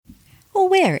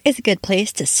Where is a good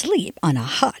place to sleep on a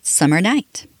hot summer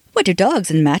night? What do dogs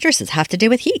and mattresses have to do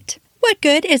with heat? What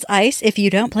good is ice if you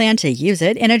don't plan to use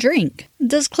it in a drink?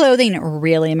 Does clothing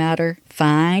really matter?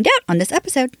 Find out on this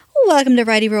episode. Welcome to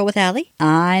Righty Roll with Allie.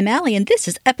 I'm Allie, and this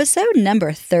is episode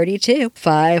number 32,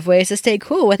 5 Ways to Stay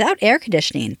Cool Without Air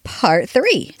Conditioning, Part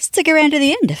 3. Stick around to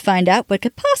the end to find out what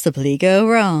could possibly go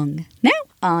wrong. Now,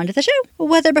 on to the show.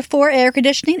 Whether before air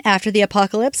conditioning, after the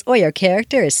apocalypse, or your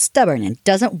character is stubborn and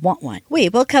doesn't want one, we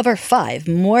will cover 5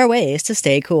 more ways to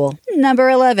stay cool. Number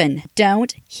 11,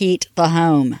 don't heat the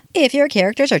home. If your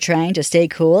characters are trying to stay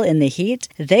cool in the heat,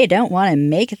 they don't want to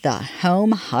make the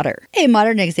home hotter. A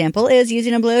modern example is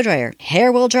using a blow dryer.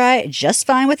 Hair will dry just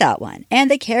fine without one, and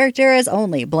the character is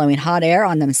only blowing hot air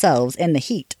on themselves in the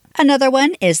heat. Another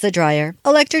one is the dryer.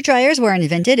 Electric dryers were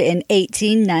invented in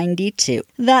 1892.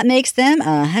 That makes them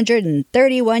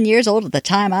 131 years old at the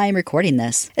time I am recording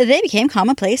this. They became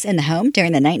commonplace in the home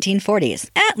during the 1940s,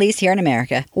 at least here in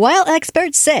America. While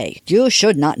experts say you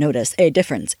should not notice a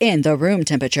difference in the room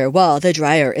temperature while the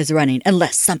dryer is running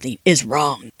unless something is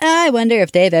wrong, I wonder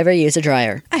if they've ever used a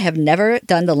dryer. I have never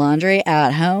done the laundry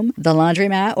at home, the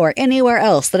laundromat, or anywhere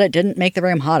else that it didn't make the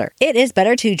room hotter. It is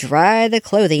better to dry the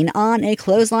clothing on a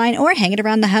clothesline or hang it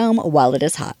around the home while it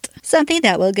is hot. Something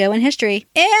that will go in history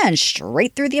and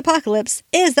straight through the apocalypse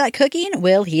is that cooking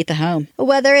will heat the home.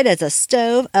 Whether it is a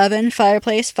stove, oven,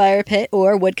 fireplace, fire pit,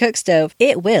 or wood-cook stove,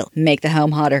 it will make the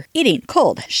home hotter. Eating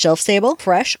cold, shelf-stable,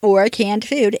 fresh, or canned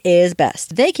food is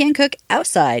best. They can cook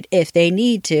outside if they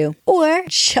need to, or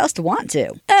just want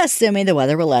to, assuming the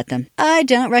weather will let them. I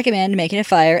don't recommend making a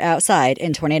fire outside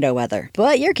in tornado weather,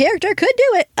 but your character could do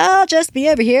it. I'll just be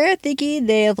over here thinking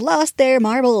they've lost their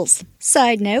marbles.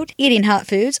 Side note, eating hot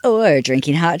foods or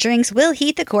drinking hot drinks will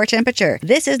heat the core temperature.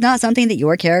 This is not something that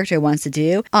your character wants to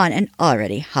do on an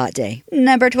already hot day.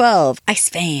 Number 12, ice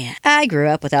fan. I grew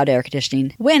up without air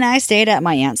conditioning. When I stayed at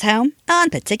my aunt's home, on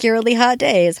particularly hot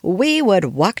days, we would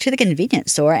walk to the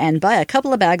convenience store and buy a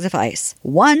couple of bags of ice.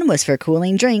 One was for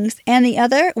cooling drinks, and the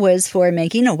other was for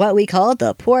making what we called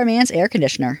the poor man's air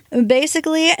conditioner.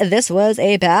 Basically, this was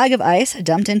a bag of ice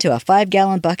dumped into a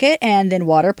 5-gallon bucket and then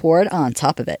water poured on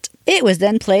top of it. It was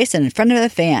then placed in front of a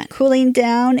fan. Cooling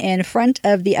down in front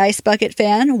of the ice bucket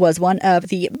fan was one of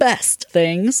the best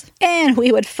things. And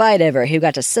we would fight over who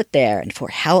got to sit there and for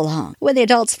how long. When the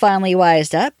adults finally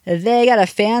wised up, they got a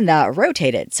fan that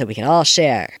rotated so we could all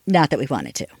share. Not that we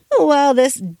wanted to. While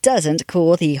this doesn't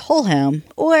cool the whole home,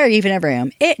 or even a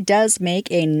room, it does make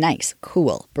a nice,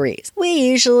 cool breeze. We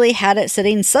usually had it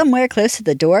sitting somewhere close to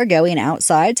the door going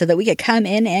outside so that we could come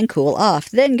in and cool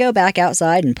off, then go back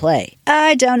outside and play.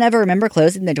 I don't ever remember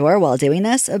closing the door while doing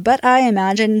this, but I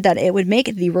imagine that it would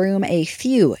make the room a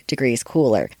few degrees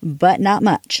cooler, but not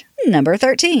much. Number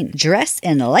 13, dress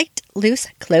in light, loose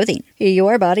clothing.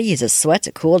 Your body uses sweat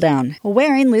to cool down.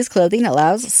 Wearing loose clothing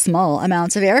allows small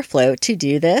amounts of airflow to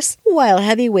do this, while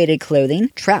heavy-weighted clothing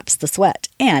traps the sweat,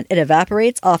 and it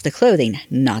evaporates off the clothing,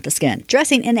 not the skin.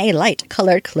 Dressing in a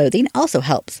light-colored clothing also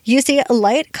helps. You see,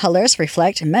 light colors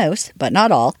reflect most, but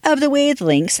not all, of the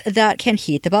wavelengths that can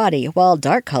heat the body, while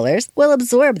dark colors will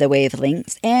absorb the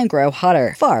wavelengths and grow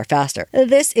hotter far faster.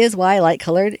 This is why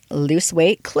light-colored,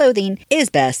 loose-weight clothing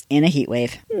is best in a heat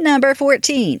wave. Number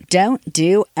 14, don't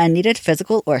do unneeded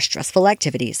physical or stressful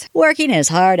activities. Working is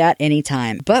hard at any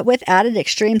time, but with added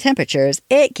extreme temperatures,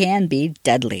 it can be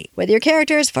deadly. Whether your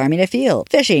character is farming a field,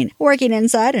 fishing, working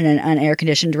inside in an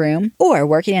unair-conditioned room, or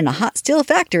working in a hot steel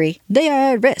factory, they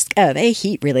are at risk of a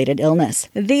heat-related illness.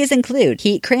 These include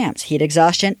heat cramps, heat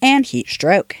exhaustion, and heat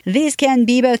stroke. These can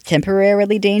be both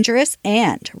temporarily dangerous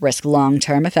and risk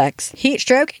long-term effects. Heat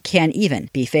stroke can even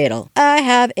be fatal. I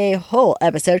have a whole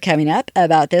episode coming up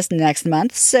about this next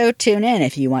month, so tune in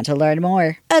if you want to learn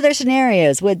more. Other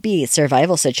scenarios would be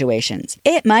survival situations.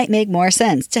 It might make more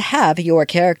sense to have your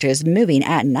characters moving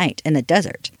at night in the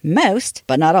desert. Most,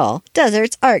 but not all,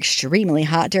 deserts are extremely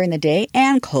hot during the day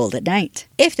and cold at night.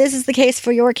 If this is the case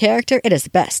for your character, it is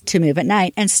best to move at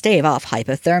night and stave off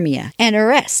hypothermia, and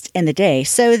rest in the day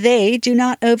so they do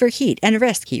not overheat and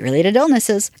risk heat-related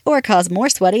illnesses, or cause more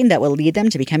sweating that will lead them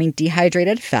to becoming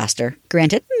dehydrated faster.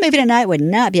 Granted, moving at night would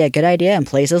not be a good idea in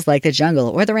places like the jungle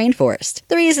or the rainforest.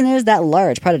 The reason is that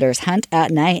large predators hunt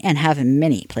at night and have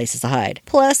many places to hide.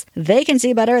 Plus, they can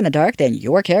see better in the dark than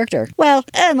your character. Well,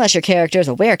 unless your character is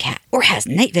a werecat or has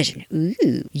night vision.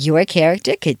 Ooh, your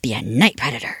character could be a night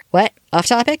predator. What? Off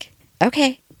topic?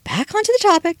 Okay, back onto the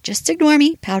topic. Just ignore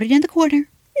me, pouting in the corner.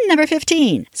 Number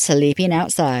 15, sleeping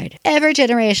outside. Every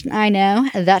generation I know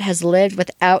that has lived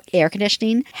without air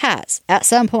conditioning has, at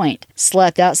some point,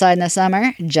 slept outside in the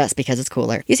summer just because it's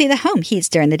cooler. You see, the home heats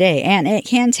during the day, and it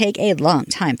can take a long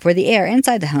time for the air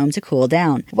inside the home to cool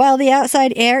down, while the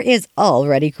outside air is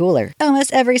already cooler.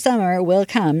 Almost every summer will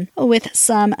come with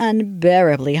some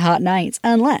unbearably hot nights,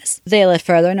 unless they live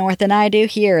further north than I do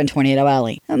here in Tornado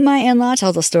Alley. My in-law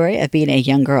tells a story of being a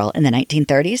young girl in the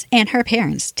 1930s and her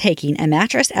parents taking a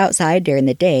mattress outside during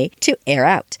the day to air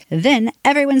out. Then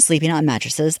everyone sleeping on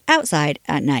mattresses outside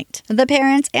at night. The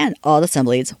parents and all the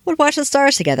Assemblees would watch the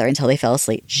stars together until they fell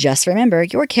asleep. Just remember,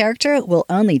 your character will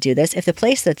only do this if the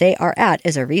place that they are at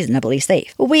is reasonably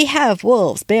safe. We have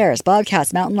wolves, bears,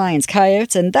 bobcats, mountain lions,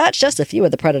 coyotes, and that's just a few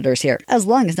of the predators here. As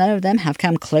long as none of them have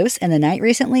come close in the night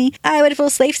recently, I would feel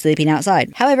safe sleeping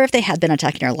outside. However, if they had been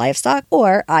attacking our livestock,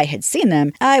 or I had seen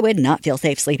them, I would not feel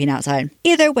safe sleeping outside.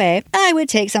 Either way, I would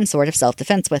take some sort of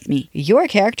self-defense with me. Your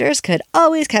characters could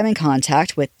always come in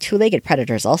contact with two-legged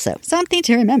predators also. Something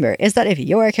to remember is that if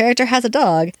your character has a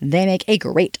dog, they make a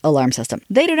great alarm system.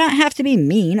 They do not have to be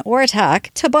mean or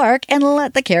attack to bark and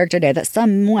let the character know that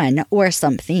someone or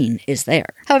something is there.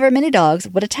 However, many dogs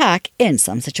would attack in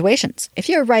some situations. If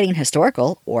you're writing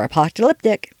historical or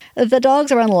apocalyptic, the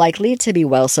dogs are unlikely to be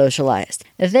well socialized.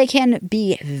 They can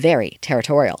be very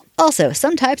territorial. Also,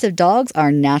 some types of dogs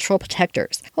are natural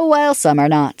protectors, while some are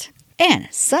not. And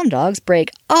some dogs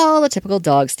break all the typical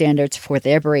dog standards for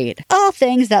their breed. All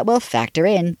things that will factor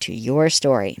into your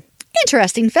story.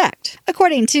 Interesting fact.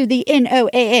 According to the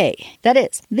NOAA, that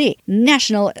is, the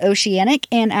National Oceanic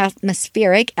and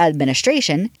Atmospheric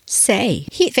Administration, say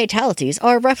heat fatalities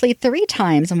are roughly 3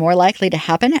 times more likely to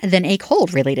happen than a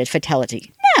cold-related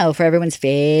fatality. Now for everyone's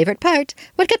favorite part,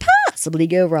 what could possibly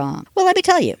go wrong? Well, let me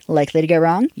tell you, likely to go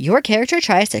wrong, your character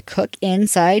tries to cook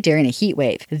inside during a heat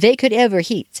wave. They could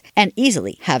overheat and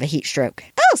easily have a heat stroke.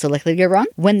 Also likely to go wrong,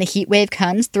 when the heat wave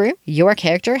comes through, your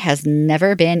character has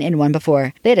never been in one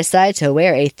before. They decide to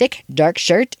wear a thick, dark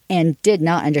shirt and did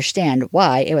not understand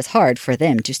why it was hard for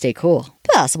them to stay cool.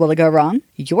 Possible to go wrong.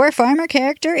 Your farmer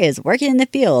character is working in the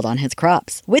field on his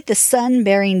crops. With the sun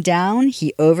bearing down,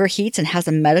 he overheats and has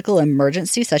a medical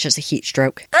emergency such as a heat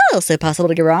stroke. Also possible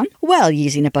to go wrong. While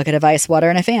using a bucket of ice water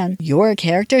and a fan, your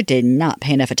character did not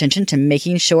pay enough attention to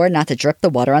making sure not to drip the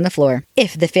water on the floor.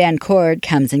 If the fan cord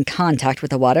comes in contact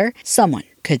with the water, someone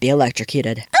could be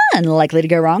electrocuted. Unlikely to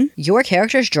go wrong, your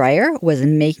character's dryer was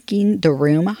making the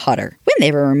room hotter. When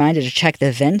they were reminded to check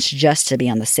the vents just to be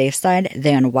on the safe side,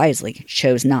 they unwisely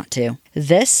chose not to.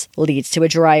 This leads to a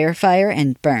dryer fire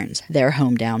and burns their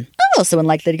home down. Also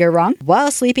unlikely to go wrong,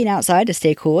 while sleeping outside to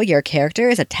stay cool, your character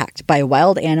is attacked by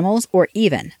wild animals or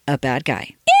even a bad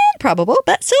guy. Improbable,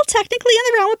 but still technically in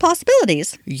the realm of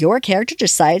possibilities. Your character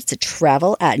decides to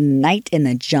travel at night in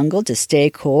the jungle to stay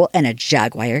cool and a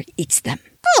jaguar eats them.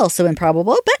 Also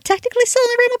improbable, but technically still in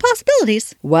the realm of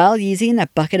possibilities. While using a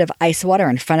bucket of ice water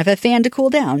in front of a fan to cool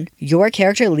down, your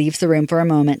character leaves the room for a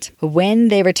moment. When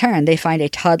they return, they find a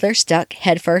toddler stuck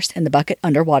headfirst in the bucket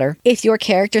underwater. If your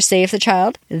character saves the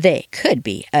child, they could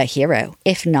be a hero.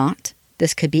 If not,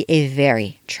 this could be a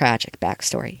very tragic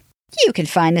backstory. You can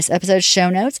find this episode's show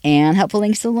notes and helpful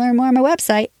links to learn more on my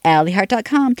website,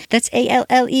 AlleyHart.com. That's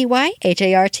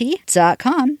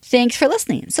ALLEYHART.com. Thanks for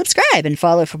listening. Subscribe and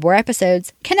follow for more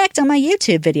episodes. Connect on my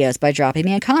YouTube videos by dropping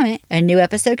me a comment. A new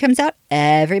episode comes out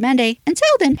every Monday. Until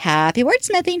then, happy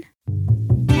wordsmithing!